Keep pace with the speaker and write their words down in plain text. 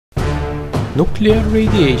nuclear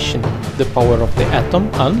radiation, the power of the atom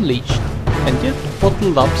unleashed, and yet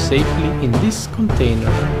bottled up safely in this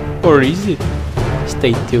container. Or is it?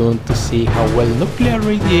 Stay tuned to see how well nuclear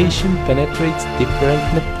radiation penetrates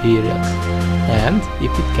different materials, and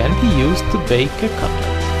if it can be used to bake a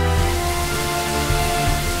cutlet.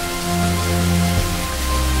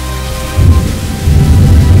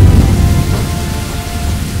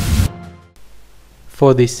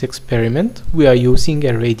 For this experiment, we are using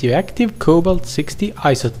a radioactive cobalt-60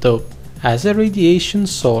 isotope as a radiation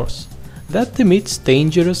source that emits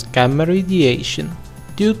dangerous gamma radiation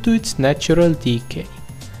due to its natural decay.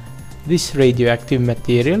 This radioactive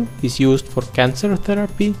material is used for cancer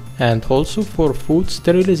therapy and also for food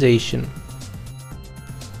sterilization.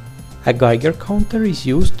 A Geiger counter is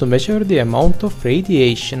used to measure the amount of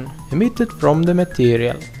radiation emitted from the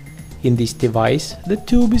material. In this device, the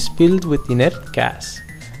tube is filled with inert gas,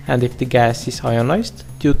 and if the gas is ionized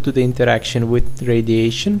due to the interaction with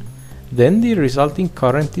radiation, then the resulting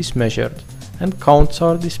current is measured and counts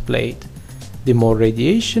are displayed. The more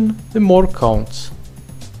radiation, the more counts.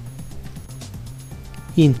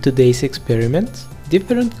 In today's experiment,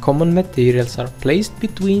 different common materials are placed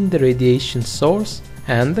between the radiation source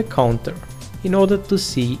and the counter in order to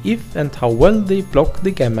see if and how well they block the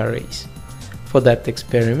gamma rays. For that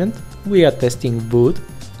experiment, we are testing wood,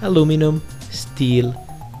 aluminum, steel,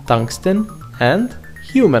 tungsten and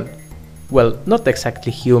human. Well, not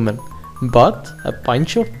exactly human, but a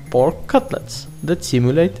bunch of pork cutlets that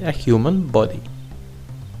simulate a human body.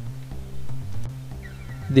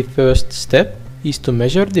 The first step is to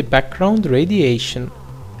measure the background radiation.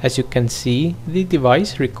 As you can see, the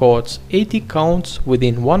device records 80 counts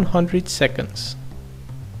within 100 seconds.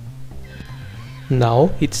 Now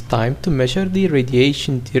it's time to measure the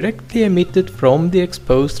radiation directly emitted from the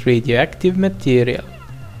exposed radioactive material,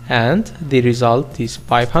 and the result is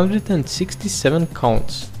 567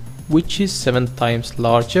 counts, which is 7 times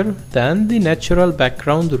larger than the natural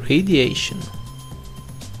background radiation.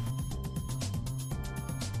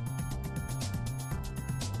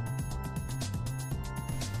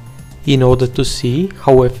 In order to see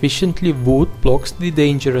how efficiently wood blocks the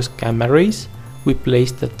dangerous gamma rays, we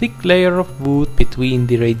placed a thick layer of wood between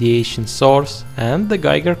the radiation source and the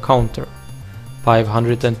Geiger counter.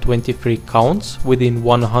 523 counts within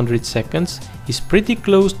 100 seconds is pretty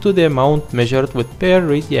close to the amount measured with bare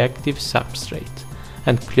radioactive substrate,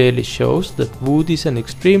 and clearly shows that wood is an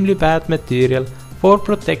extremely bad material for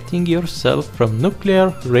protecting yourself from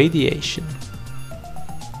nuclear radiation.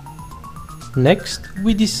 Next,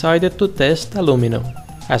 we decided to test aluminum,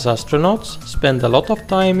 as astronauts spend a lot of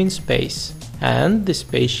time in space, and the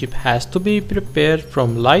spaceship has to be prepared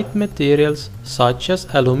from light materials such as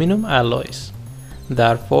aluminum alloys.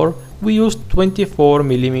 Therefore, we used 24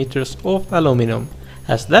 mm of aluminum,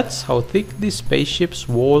 as that's how thick the spaceship's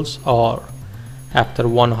walls are. After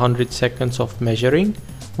 100 seconds of measuring,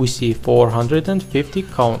 we see 450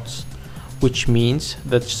 counts, which means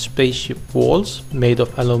that spaceship walls made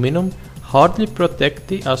of aluminum hardly protect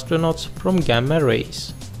the astronauts from gamma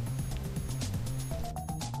rays.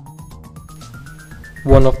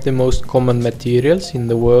 One of the most common materials in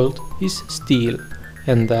the world is steel,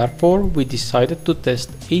 and therefore we decided to test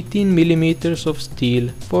 18 mm of steel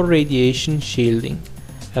for radiation shielding,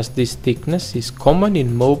 as this thickness is common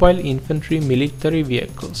in mobile infantry military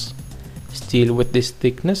vehicles. Steel with this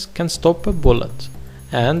thickness can stop a bullet,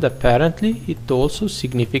 and apparently it also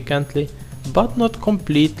significantly, but not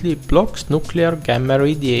completely, blocks nuclear gamma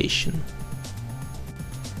radiation.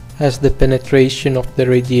 As the penetration of the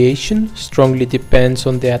radiation strongly depends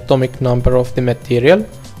on the atomic number of the material,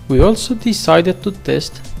 we also decided to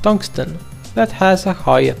test tungsten, that has a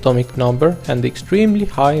high atomic number and extremely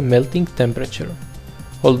high melting temperature.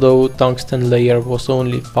 Although tungsten layer was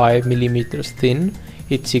only 5 mm thin,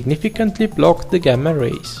 it significantly blocked the gamma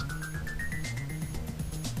rays.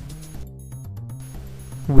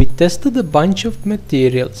 We tested a bunch of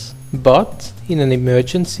materials, but in an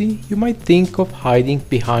emergency you might think of hiding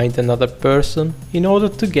behind another person in order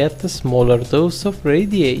to get a smaller dose of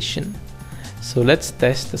radiation. So let's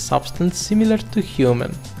test a substance similar to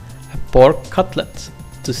human, a pork cutlet,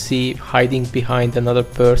 to see if hiding behind another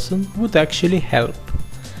person would actually help.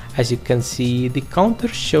 As you can see, the counter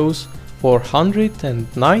shows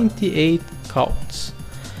 498 counts,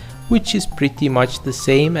 which is pretty much the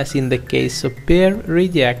same as in the case of bare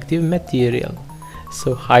radioactive material.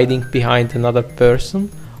 So hiding behind another person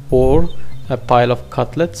or a pile of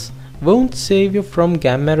cutlets won't save you from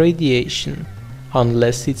gamma radiation,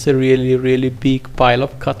 unless it's a really big pile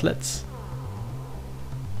of cutlets.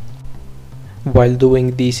 While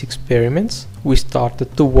doing these experiments, we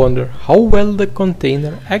started to wonder how well the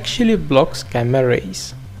container actually blocks gamma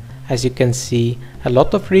rays. As you can see, a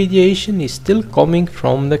lot of radiation is still coming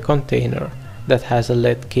from the container that has a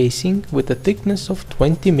lead casing with a thickness of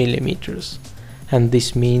 20 mm. And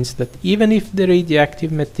this means that even if the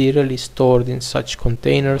radioactive material is stored in such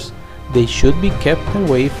containers, they should be kept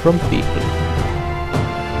away from people.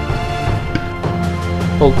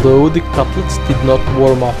 Although the cutlets did not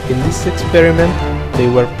warm up in this experiment, they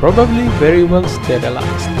were probably very well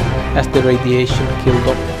sterilized, as the radiation killed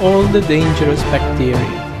off all the dangerous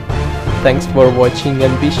bacteria. Thanks for watching,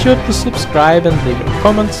 and be sure to subscribe and leave your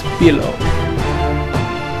comments below.